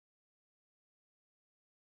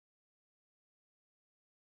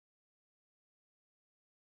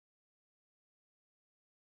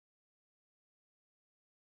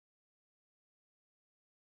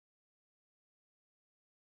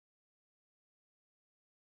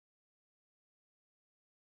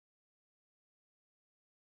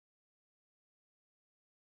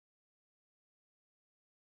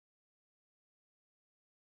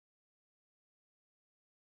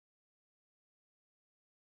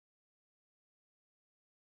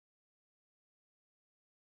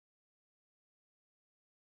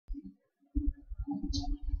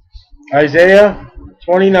Isaiah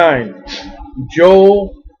 29.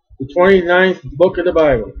 Joel, the 29th book of the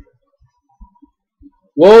Bible.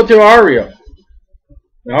 Woe to Ario.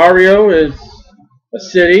 Now, Ario is a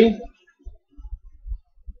city.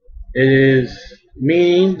 It is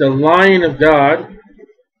meaning the lion of God.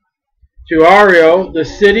 To Ario, the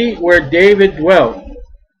city where David dwelt.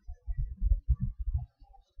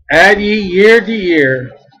 Add ye year to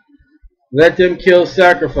year, let them kill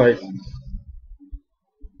sacrifices.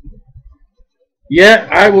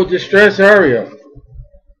 Yet I will distress Ario.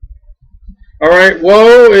 Alright,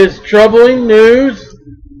 woe is troubling news,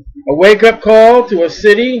 a wake-up call to a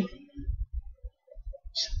city.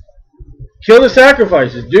 Kill the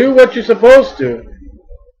sacrifices. Do what you're supposed to.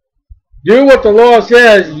 Do what the law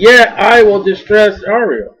says, yet I will distress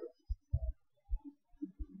Ario.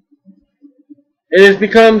 It has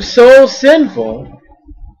become so sinful,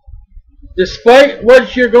 despite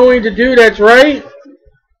what you're going to do that's right,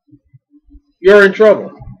 you're in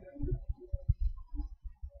trouble.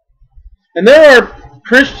 And there are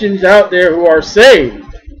Christians out there who are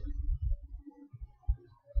saved,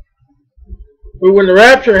 who when the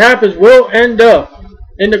rapture happens will end up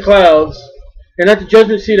in the clouds and at the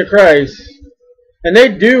judgment seat of Christ. And they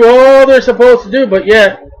do all they're supposed to do, but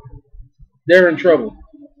yet they're in trouble.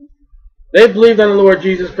 They believed on the Lord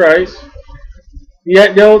Jesus Christ,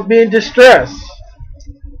 yet they'll be in distress.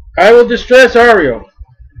 I will distress Ario,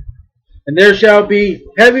 and there shall be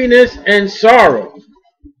heaviness and sorrow,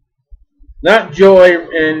 not joy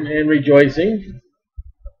and rejoicing.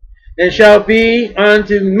 It shall be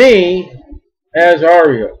unto me as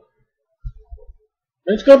Ario.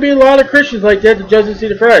 There's going to be a lot of Christians like that, the judgment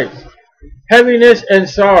seat of Christ. Heaviness and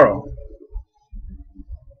sorrow.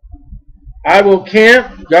 I will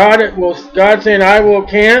camp, God saying, I will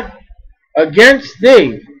camp against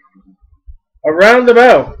thee around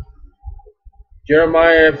about.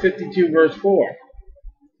 Jeremiah 52 verse 4.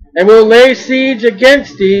 And will lay siege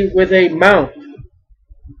against thee with a mount.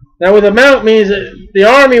 Now with a mount means that the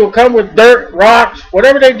army will come with dirt, rocks,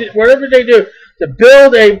 whatever they do to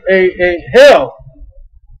build a hill.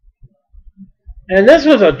 And this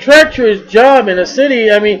was a treacherous job in a city.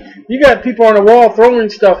 I mean, you got people on the wall throwing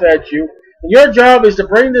stuff at you. And your job is to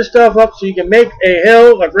bring this stuff up so you can make a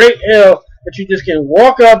hill, a great hill, that you just can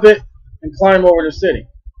walk up it and climb over the city.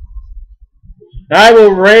 I will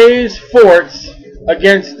raise forts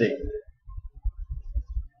against thee.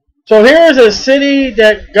 So here's a city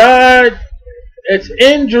that God, it's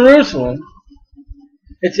in Jerusalem.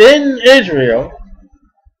 It's in Israel.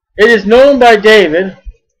 It is known by David.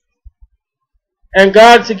 And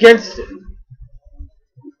God's against it.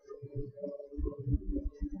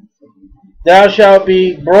 Thou shalt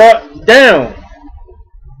be brought down.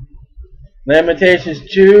 Lamentations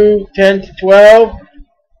 2:10-12,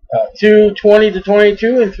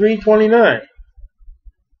 2:20-22, and 3:29.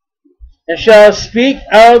 And shall speak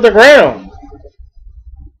out of the ground.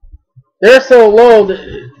 They're so low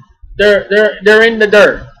that they're in the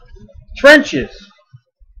dirt. Trenches.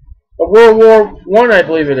 Of World War I, I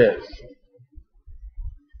believe it is.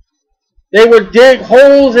 They would dig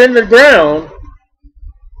holes in the ground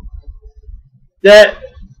that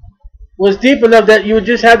was deep enough that you would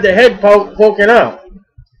just have the head poking out.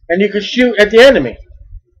 And you could shoot at the enemy.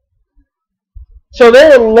 So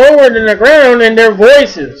they were lower than the ground in their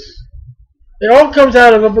voices. It all comes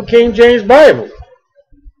out of the King James Bible.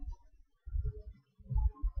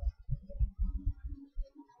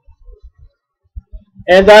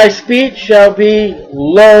 And thy speech shall be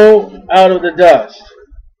low out of the dust.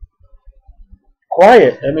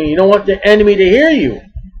 Quiet. I mean, you don't want the enemy to hear you.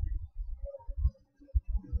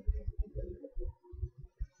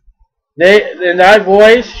 And thy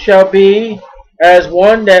voice shall be as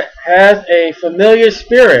one that has a familiar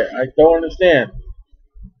spirit. I don't understand.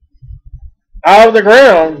 Out of the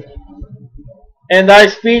ground, and thy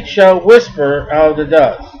speech shall whisper out of the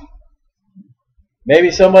dust.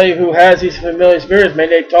 Maybe somebody who has these familiar spirits,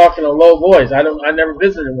 maybe they talk in a low voice. I never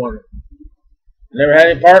visited one. I never had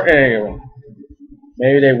any part in any of them.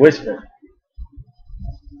 Maybe they whisper.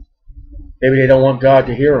 Maybe they don't want God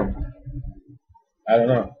to hear them. I don't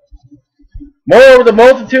know. Moreover, the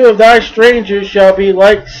multitude of thy strangers shall be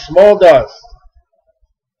like small dust.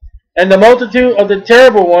 And the multitude of the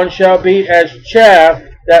terrible ones shall be as chaff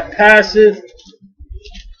that passeth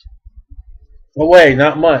away.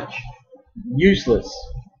 Not much. Useless.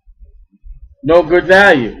 No good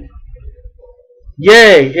value.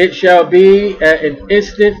 Yea, it shall be at an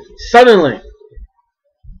instant suddenly.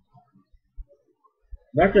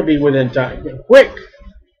 Not going to be within time, but quick.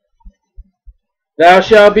 Thou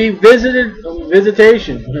shalt be visitation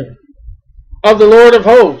of the Lord of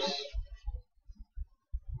hosts.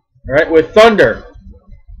 Right, with thunder.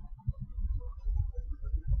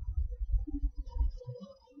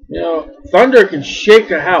 You know, thunder can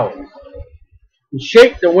shake a house, can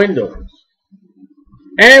shake the windows,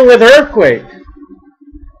 and with earthquake.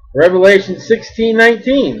 Revelation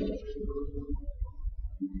 16:19.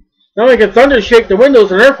 Not only can thunder shake the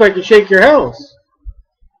windows, an earthquake can shake your house.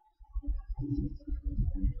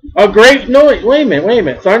 A great noise. Wait a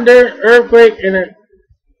minute. Thunder, earthquake, and a...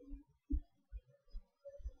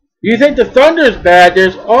 You think the thunder is bad?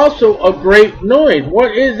 There's also a great noise.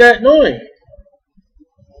 What is that noise?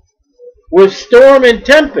 With storm and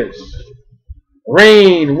tempest,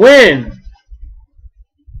 rain, wind,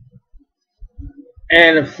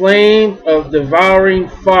 and a flame of devouring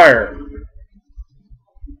fire.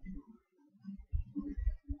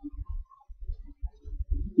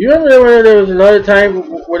 You remember when there was another time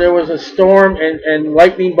where there was a storm and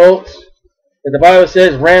lightning bolts that the Bible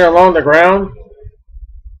says ran along the ground?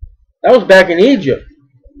 That was back in Egypt.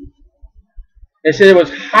 They said it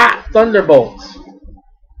was hot thunderbolts.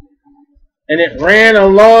 And it ran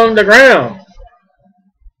along the ground.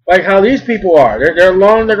 Like how these people are. They're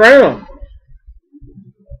along the ground.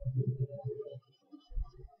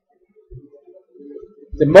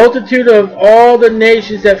 The multitude of all the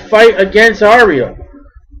nations that fight against Ariel.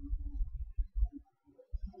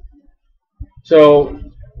 So,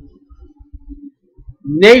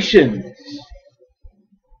 nations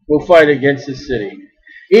will fight against the city.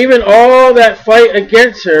 Even all that fight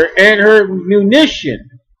against her and her munition.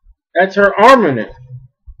 That's her armament.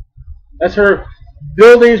 That's her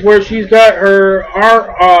buildings where she's got her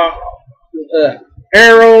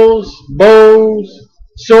arrows, bows,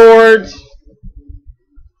 swords.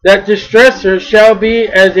 That distress her shall be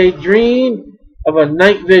as a dream of a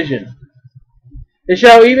night vision. It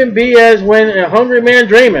shall even be as when a hungry man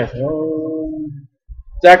dreameth.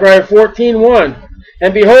 Zechariah 14:1.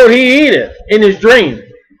 And behold, he eateth in his dream.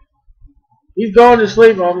 He's gone to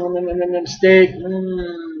sleep. Steak.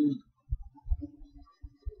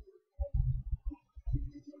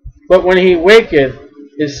 But when he waketh,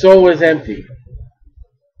 his soul is empty.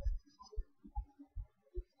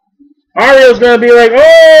 Ariel's going to be like,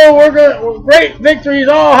 oh, great victories,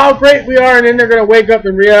 oh, how great we are. And then they're going to wake up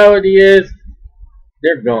and reality is,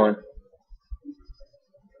 they're gone.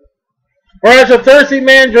 For as a thirsty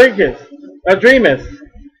man dreameth,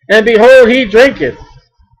 and behold, he drinketh.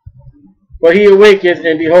 But he awaketh,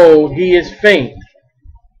 and behold, he is faint,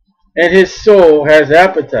 and his soul has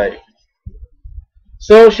appetite.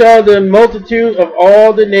 So shall the multitude of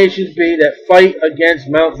all the nations be that fight against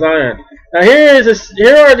Mount Zion. Now here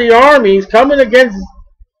are the armies coming against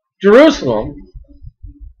Jerusalem.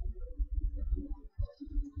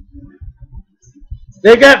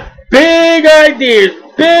 They got big ideas,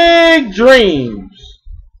 big dreams,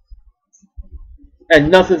 and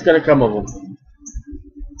nothing's going to come of them.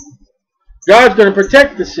 God's going to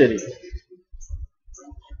protect the city.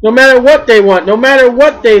 No matter what they want, no matter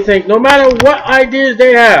what they think, no matter what ideas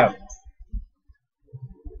they have.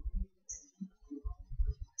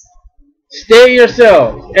 Stay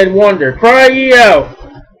yourselves and wonder. Cry ye out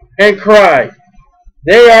and cry.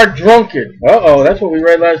 They are drunken. Uh-oh, that's what we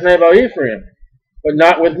read last night about Ephraim. But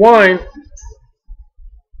not with wine.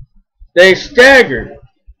 They staggered,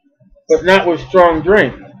 but not with strong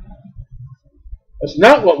drink. That's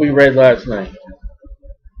not what we read last night.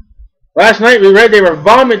 Last night we read they were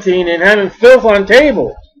vomiting and having filth on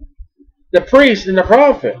tables. The priest and the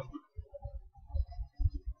prophet.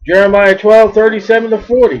 Jeremiah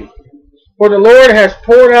 12:37-40. For the Lord has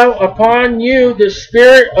poured out upon you the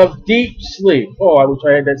spirit of deep sleep. Oh, I wish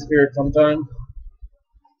I had that spirit sometime.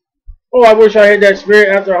 Oh, I wish I had that spirit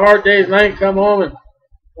after a hard day's night. Come home and...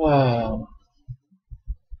 wow.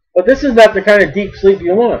 But this is not the kind of deep sleep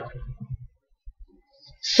you want.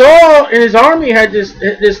 Saul and his army had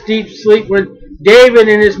this deep sleep when David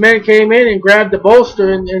and his men came in and grabbed the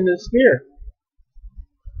bolster and the spear.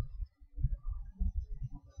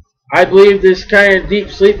 I believe this kind of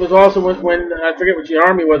deep sleep was also when I forget which the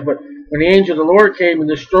army was, but when the angel of the Lord came and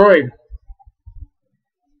destroyed.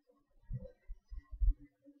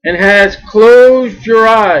 And has closed your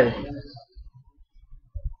eyes.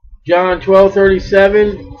 John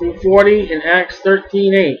 12:37-40 and Acts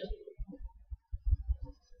 13:8.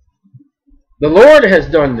 The Lord has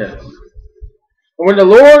done this. And when the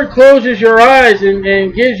Lord closes your eyes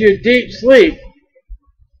and gives you deep sleep,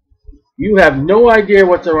 you have no idea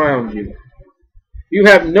what's around you. You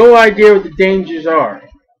have no idea what the dangers are.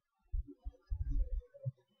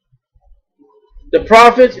 The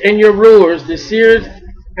prophets and your rulers, the seers,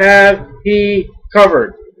 have he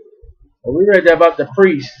covered. Well, we read that about the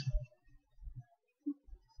priests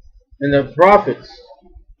and the prophets.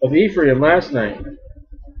 of Ephraim last night.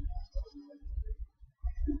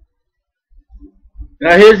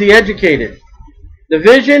 Now here's the educated. The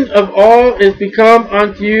vision of all is become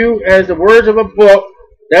unto you as the words of a book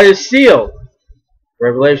that is sealed.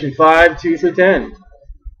 Revelation 5:2-10.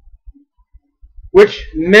 Which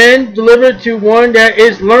men delivered to one that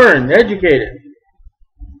is learned, educated,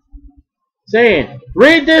 saying,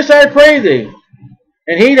 read this, I pray thee.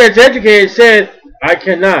 And he that's educated said, I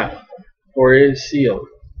cannot, for it is sealed.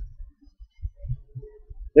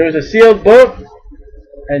 There was a sealed book,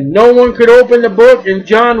 and no one could open the book, and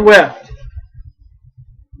John wept.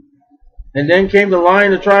 And then came the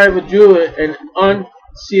Lion of the tribe of Judah and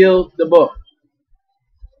unsealed the book.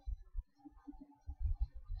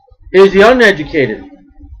 Is the uneducated,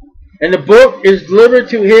 and the book is delivered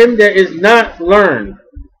to him that is not learned,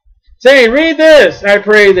 saying, read this, I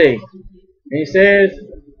pray thee. And he says,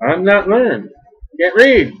 I'm not learned. Can't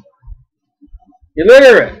read.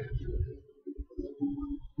 Illiterate.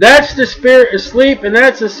 That's the spirit of sleep, and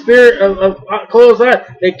that's the spirit of closed eyes.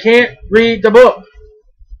 They can't read the book.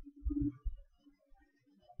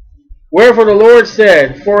 Wherefore the Lord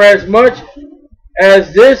said, for as much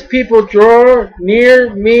as this people draw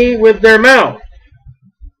near me with their mouth.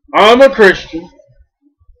 I'm a Christian.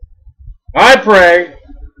 I pray.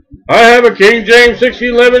 I have a King James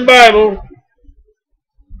 1611 Bible.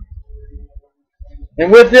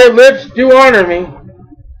 And with their lips do honor me.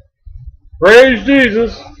 Praise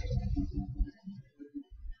Jesus.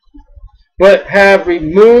 But have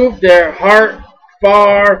removed their heart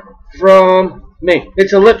far from me.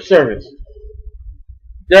 It's a lip service.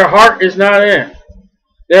 Their heart is not in it.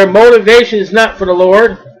 Their motivation is not for the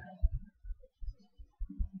Lord.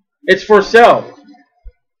 It's for self.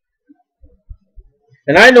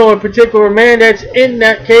 And I know a particular man that's in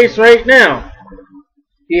that case right now.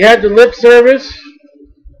 He had the lip service.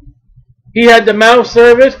 He had the mouth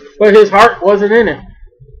service, but his heart wasn't in it.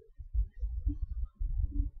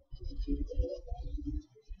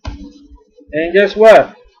 And guess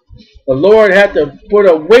what? The Lord had to put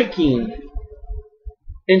a waking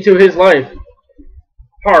into his life.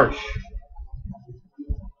 Harsh.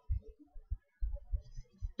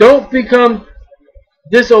 Don't become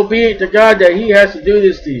disobedient to God that he has to do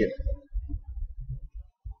this to you.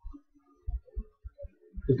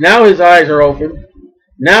 Because now his eyes are open.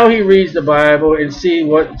 Now he reads the Bible and sees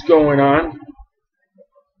what's going on.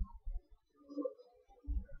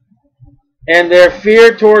 And their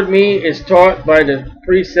fear toward me is taught by the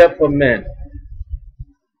precept of men.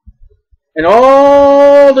 And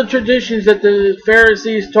all the traditions that the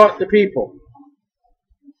Pharisees taught the people.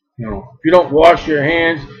 You know, if you don't wash your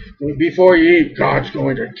hands before you eat, God's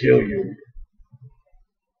going to kill you.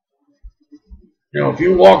 You know, if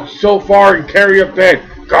you walk so far and carry a bed,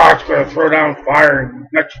 God's going to throw down fire and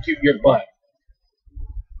electrocute your butt.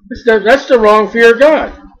 That's the wrong fear of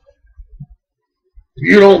God.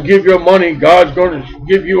 If you don't give your money, God's going to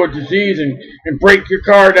give you a disease and break your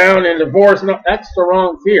car down and divorce. No, that's the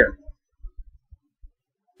wrong fear.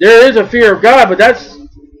 There is a fear of God, but that's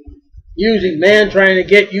using man trying to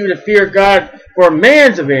get you to fear God for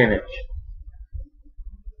man's advantage.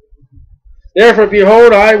 Therefore,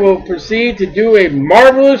 behold, I will proceed to do a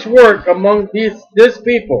marvelous work among this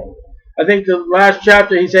people. I think the last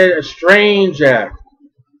chapter he said a strange act.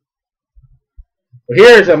 But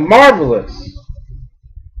here is a marvelous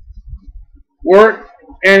work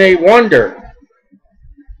and a wonder.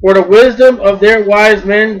 For the wisdom of their wise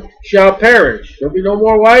men shall perish. There will be no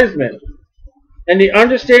more wise men. And the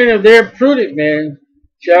understanding of their prudent men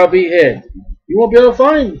shall be hid. You won't be able to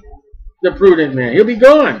find the prudent man. He'll be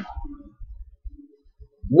gone.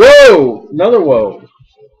 Woe! Another woe.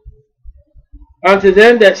 Unto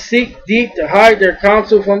them that seek deep to hide their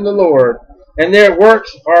counsel from the Lord, and their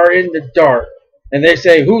works are in the dark. And they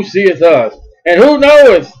say, who seeth us? And who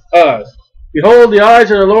knoweth us? Behold, the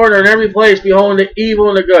eyes of the Lord are in every place, beholding the evil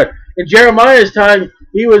and the good. In Jeremiah's time,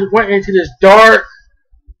 he went into this dark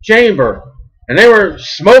chamber, and they were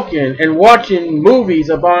smoking and watching movies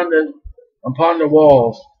upon the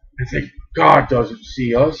walls. I think God doesn't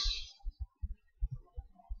see us.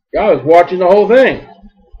 God is watching the whole thing.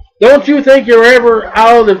 Don't you think you're ever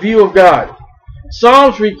out of the view of God?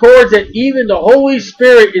 Psalms records that even the Holy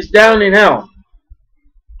Spirit is down in hell.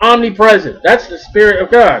 Omnipresent. That's the Spirit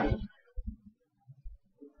of God.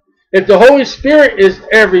 If the Holy Spirit is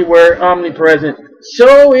everywhere, omnipresent,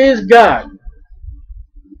 so is God.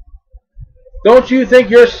 Don't you think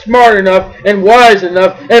you're smart enough and wise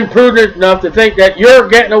enough and prudent enough to think that you're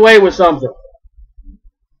getting away with something?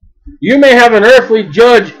 You may have an earthly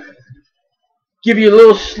judge give you a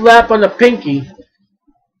little slap on the pinky.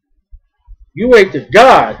 You wait to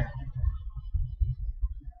God.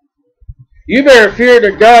 You better fear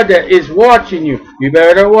the God that is watching you. You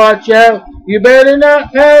better watch out. You better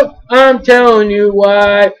not pout. I'm telling you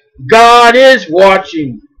why. God is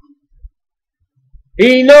watching.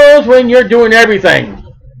 He knows when you're doing everything.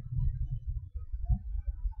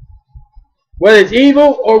 Whether it's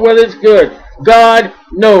evil or whether it's good. God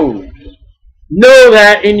knows. Know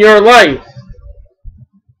that in your life.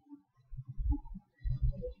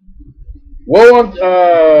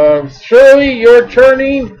 Woe, surely your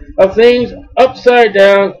turning of things upside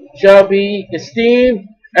down shall be esteemed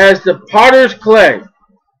as the potter's clay.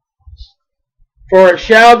 For it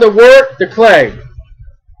shall the work, the clay,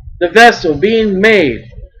 the vessel being made,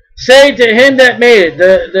 say to him that made it,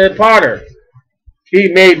 the potter, he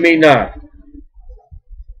made me not.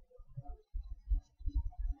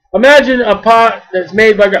 Imagine a pot that's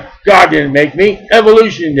made by God. God didn't make me.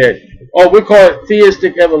 Evolution did. Oh, we call it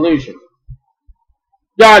theistic evolution.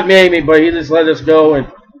 God made me, but he just let us go.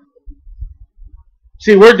 And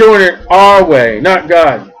see, we're doing it our way, not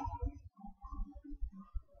God.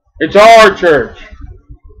 It's our church.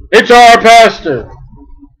 It's our pastor.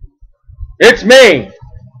 It's me.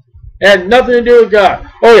 It had nothing to do with God.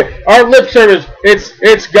 Oh yeah, our lip service,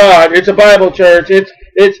 it's God. It's a Bible church.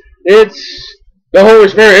 It's the Holy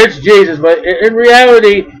Spirit. It's Jesus. But in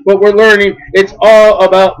reality, what we're learning, it's all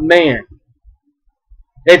about man.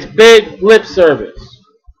 It's big lip service.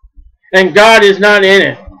 And God is not in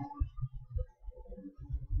it.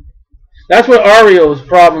 That's what Ariel's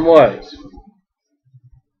problem was. It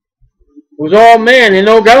was all man and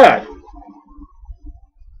no God.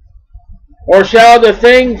 Or shall the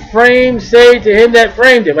thing framed say to him that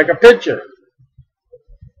framed it, like a picture,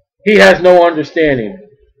 he has no understanding.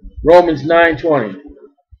 Romans 9:20.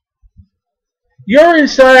 You're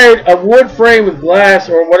inside a wood frame with glass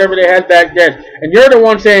or whatever they had back then, and you're the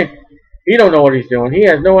one saying, he don't know what he's doing. He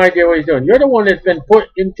has no idea what he's doing. You're the one that's been put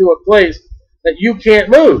into a place that you can't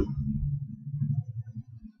move.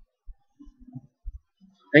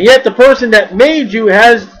 And yet the person that made you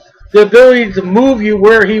has the ability to move you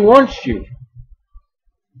where he wants you.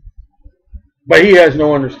 But he has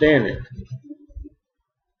no understanding.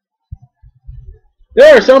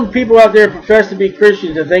 There are some people out there who profess to be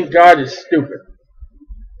Christians and think God is stupid.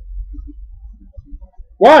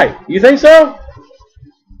 Why? You think so?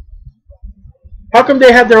 How come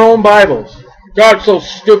they have their own Bibles? God's so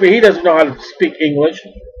stupid, he doesn't know how to speak English.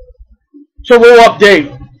 So we'll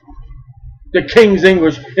update the King's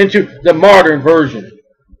English into the modern version.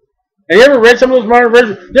 And you ever read some of those modern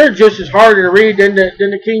versions? They're just as hard to read than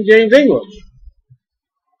the King James English.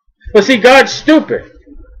 But see, God's stupid.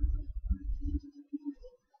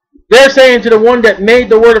 They're saying to the one that made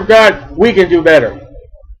the Word of God, we can do better.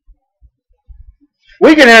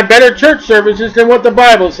 We can have better church services than what the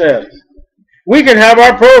Bible says. We can have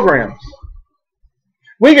our programs.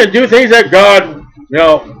 We can do things that God,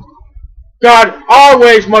 God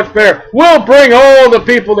always much better. We'll bring all the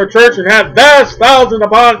people to church and have vast thousands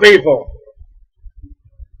upon people.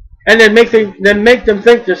 And then make them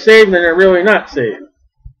think they're saved and they're really not saved.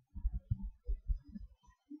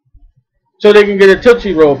 So they can get a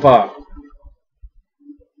Tootsie Roll Pop.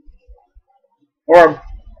 Or a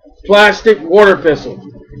plastic water pistol.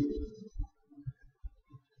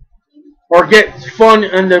 Or get fun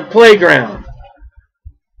in the playground.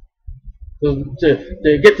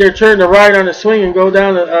 To get their turn to ride on a swing and go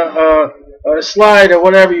down a slide or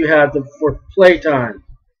whatever you have for playtime.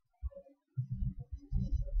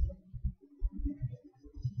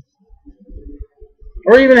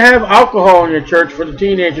 Or even have alcohol in your church for the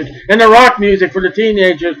teenagers and the rock music for the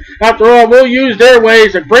teenagers. After all, we'll use their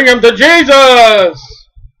ways and bring them to Jesus.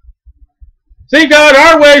 See, God,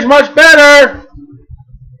 our way's much better.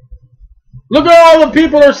 Look at all the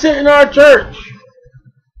people that are sitting in our church.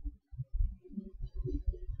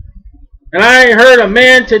 And I heard a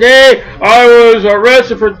man today, I was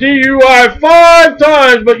arrested for DUI 5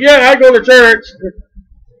 times, but yet I go to church.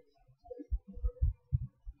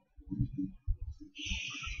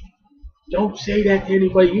 Don't say that to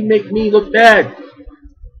anybody. You make me look bad.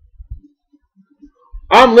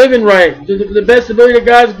 I'm living right to the best ability that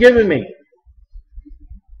God's given me.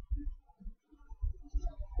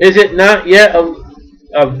 Is it not yet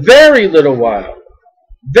a very little while?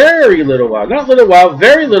 Very little while. Not little while,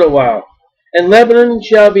 very little while. And Lebanon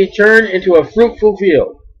shall be turned into a fruitful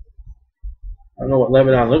field. I don't know what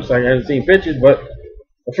Lebanon looks like. I haven't seen pictures, but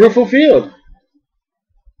a fruitful field.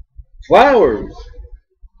 Flowers.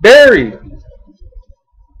 Berries.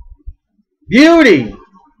 Beauty.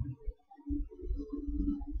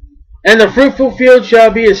 And the fruitful field shall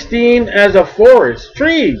be esteemed as a forest.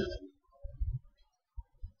 Trees.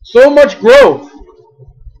 So much growth.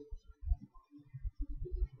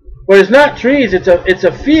 But it's not trees, it's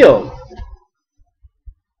a field.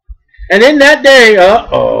 And in that day,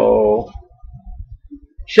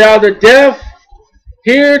 shall the deaf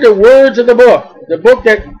hear the words of the book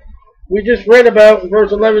that we just read about in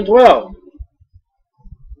verse 11, 12.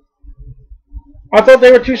 I thought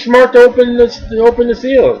they were too smart to open the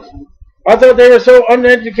seals. I thought they were so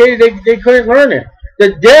uneducated they couldn't learn it.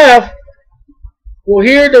 The deaf will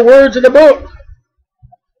hear the words of the book.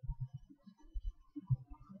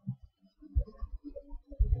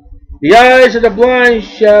 The eyes of the blind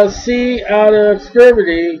shall see out of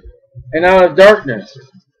obscurity and out of darkness.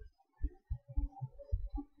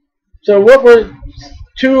 So what were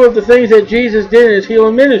two of the things that Jesus did in his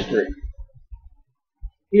healing ministry?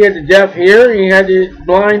 He had the deaf hear, and he had the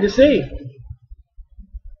blind to see.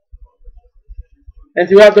 And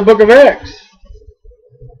throughout the book of Acts.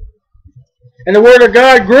 And the word of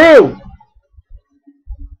God grew.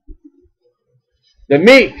 The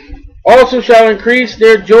meek also shall increase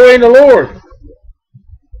their joy in the Lord.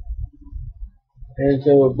 And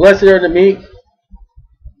so blessed are the meek,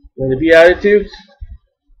 and the Beatitudes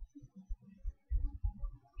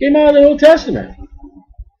came out of the Old Testament.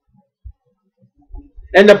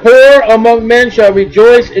 And the poor among men shall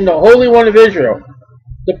rejoice in the Holy One of Israel.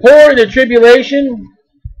 The poor in the tribulation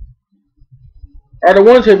are the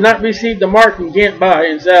ones who have not received the mark and can't buy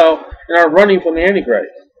and sell and are running from the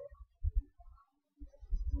Antichrist.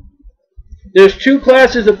 There's two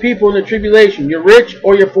classes of people in the tribulation. You're rich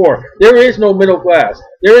or you're poor. There is no middle class.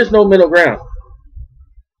 There is no middle ground.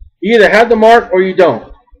 You either have the mark or you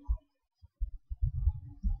don't.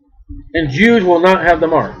 And Jews will not have the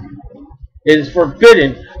mark. It is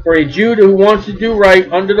forbidden for a Jew who wants to do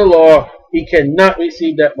right under the law. He cannot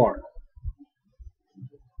receive that mark.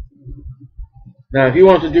 Now, if he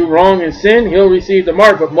wants to do wrong and sin, he'll receive the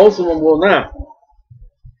mark, but most of them will not.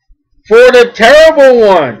 For the terrible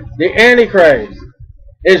one, the Antichrist,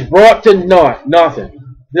 is brought to naught, nothing,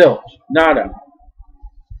 zilch, nada.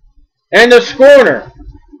 And the scorner,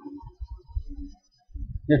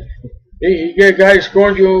 you get a guy who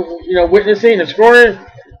scorns you, witnessing, the scorner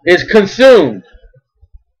is consumed.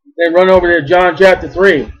 They run over to John chapter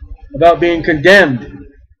 3 about being condemned.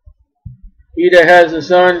 He that has the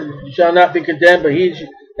Son shall not be condemned, but he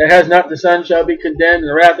that has not the Son shall be condemned, and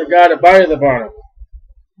the wrath of God abideth upon him.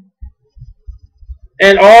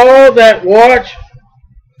 And all that watch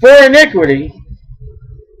for iniquity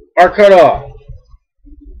are cut off.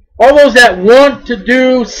 All those that want to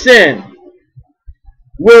do sin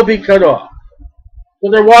will be cut off.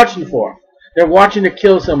 What they're watching for. They're watching to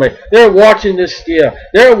kill somebody. They're watching to steal.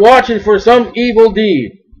 They're watching for some evil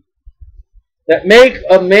deed that make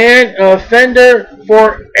a man an offender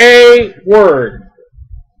for a word.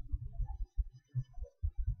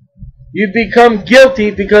 You become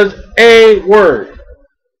guilty because a word.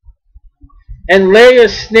 And lay a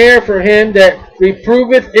snare for him that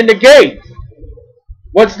reproveth in the gate.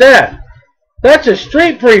 What's that? That's a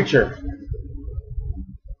street preacher.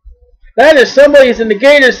 That is somebody who's in the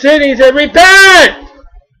gate of the city and said, repent!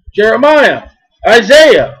 Jeremiah,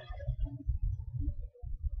 Isaiah.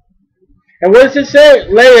 And what does it say?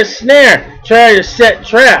 Lay a snare. Try to set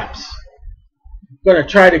traps. Going to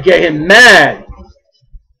try to get him mad.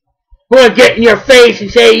 Going to get in your face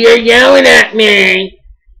and say, you're yelling at me.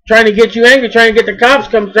 Trying to get you angry. Trying to get the cops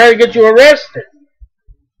to come. Trying to get you arrested.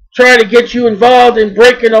 Trying to get you involved in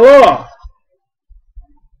breaking the law.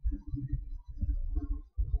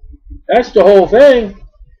 That's the whole thing.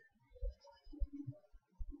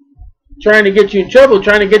 Trying to get you in trouble.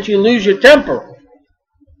 Trying to get you to lose your temper.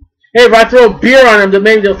 Hey, if I throw beer on him, then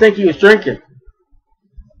maybe they'll think he was drinking.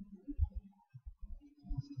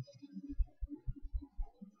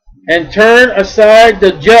 And turn aside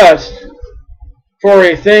the just for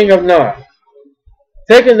a thing of naught.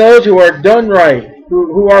 Taking those who are done right,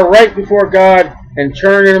 who are right before God, and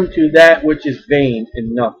turning them to that which is vain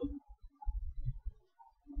and nothing.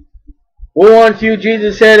 Woe unto you,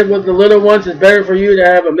 Jesus said, with the little ones, it's better for you to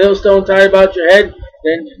have a millstone tied about your head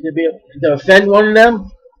than to offend one of them.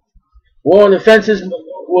 Woe and offenses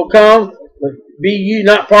will come, but be you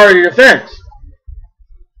not part of the offense.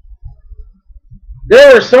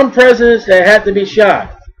 There are some presidents that had to be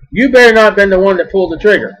shot. You better not have been the one that pulled the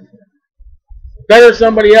trigger. Better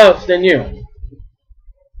somebody else than you.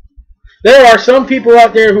 There are some people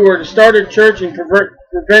out there who are to start a church and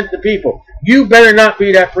prevent the people. You better not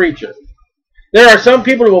be that preacher. There are some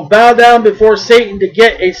people who will bow down before Satan to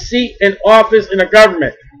get a seat in office in the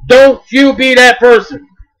government. Don't you be that person.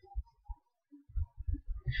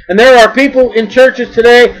 And there are people in churches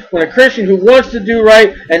today, when a Christian who wants to do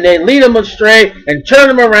right, and they lead them astray and turn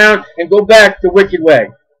them around and go back the wicked way.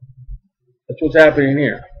 That's what's happening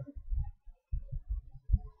here.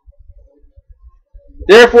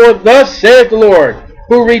 Therefore, thus saith the Lord,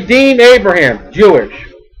 who redeemed Abraham, Jewish,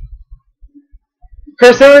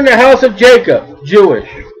 concerning the house of Jacob, Jewish.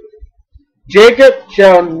 Jacob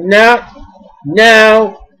shall not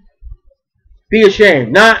now be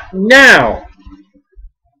ashamed. Not now.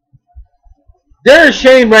 They're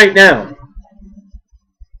ashamed right now.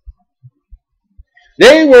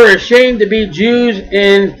 They were ashamed to be Jews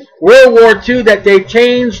in World War II that they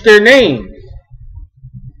changed their names.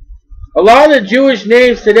 A lot of the Jewish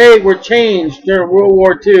names today were changed during World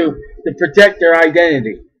War II to protect their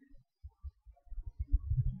identity.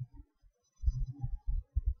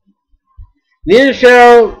 Neither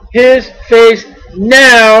shall his face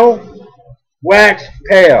now wax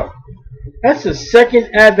pale. That's the second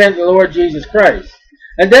advent of the Lord Jesus Christ.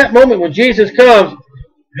 At that moment when Jesus comes,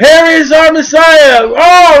 here is our Messiah.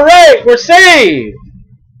 All right, we're saved.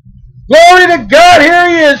 Glory to God, here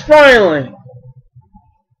he is finally.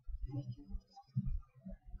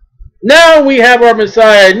 Now we have our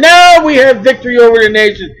Messiah. Now we have victory over the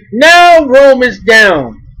nations. Now Rome is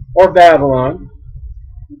down, or Babylon,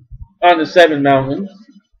 on the seven mountains.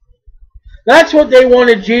 That's what they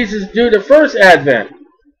wanted Jesus to do the first advent.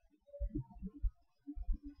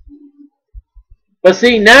 But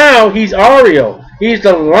see, now he's Ariel. He's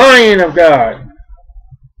the Lion of God.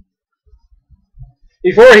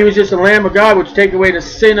 Before he was just the Lamb of God which take away the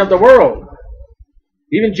sin of the world.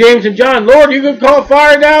 Even James and John, Lord, you can call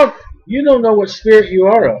fire down? You don't know what spirit you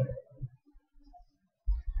are of.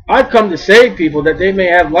 I've come to save people that they may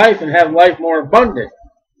have life and have life more abundant.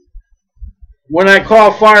 When I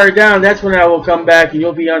call fire down, that's when I will come back and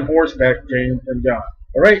you'll be on horseback, James and John.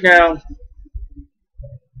 But right now,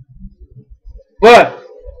 but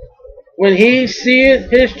when he seeth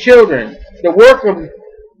his children, the work of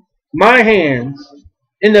my hands,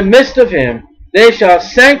 in the midst of him, they shall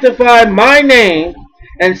sanctify my name,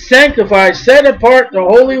 and sanctify, set apart the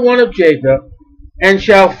Holy One of Jacob, and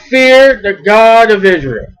shall fear the God of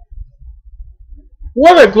Israel.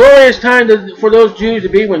 What a glorious time for those Jews to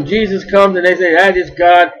be when Jesus comes and they say, that is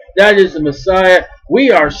God, that is the Messiah,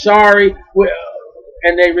 we are sorry,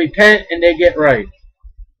 and they repent and they get right.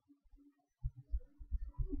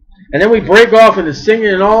 And then we break off into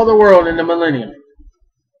singing in all the world in the millennium.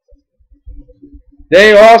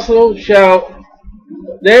 They also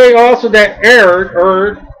that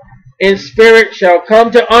erred in spirit shall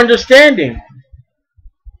come to understanding.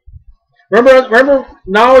 Remember,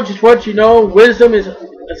 knowledge is what you know. Wisdom is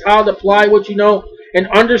how to apply what you know. And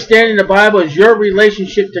understanding the Bible is your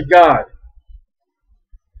relationship to God.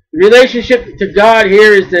 The relationship to God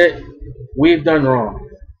here is that we've done wrong.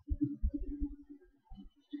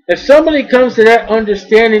 If somebody comes to that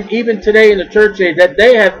understanding, even today in the church age, that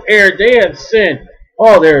they have erred, they have sinned,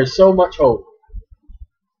 oh, there is so much hope.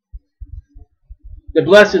 The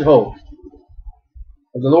blessed hope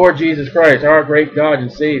of the Lord Jesus Christ, our great God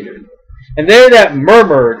and Savior. And they that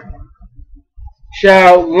murmured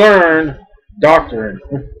shall learn doctrine.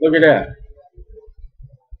 Look at that.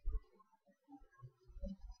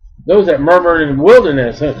 Those that murmured in the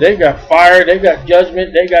wilderness, they got fire, they got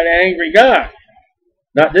judgment, they got an angry God.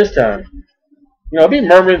 Not this time. You know, be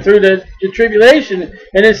murmuring through the tribulation,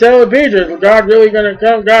 and then say, oh, is God really going to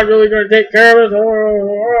come? God really going to take care of us?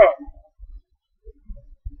 Oh.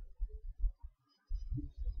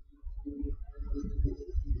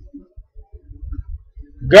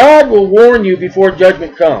 God will warn you before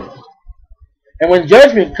judgment comes. And when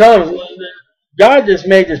judgment comes, God just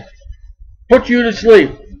may just put you to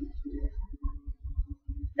sleep.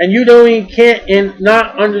 And you can't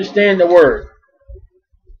not understand the word.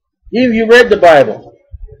 Even if you read the Bible.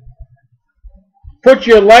 Put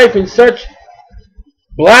your life in such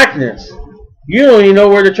blackness, you don't even know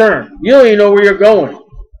where to turn. You don't even know where you're going.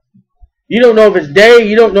 You don't know if it's day,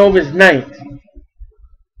 you don't know if it's night.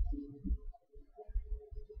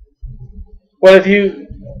 Well, if you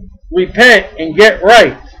repent and get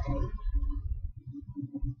right,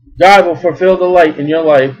 God will fulfill the light in your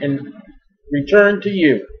life and return to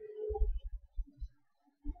you.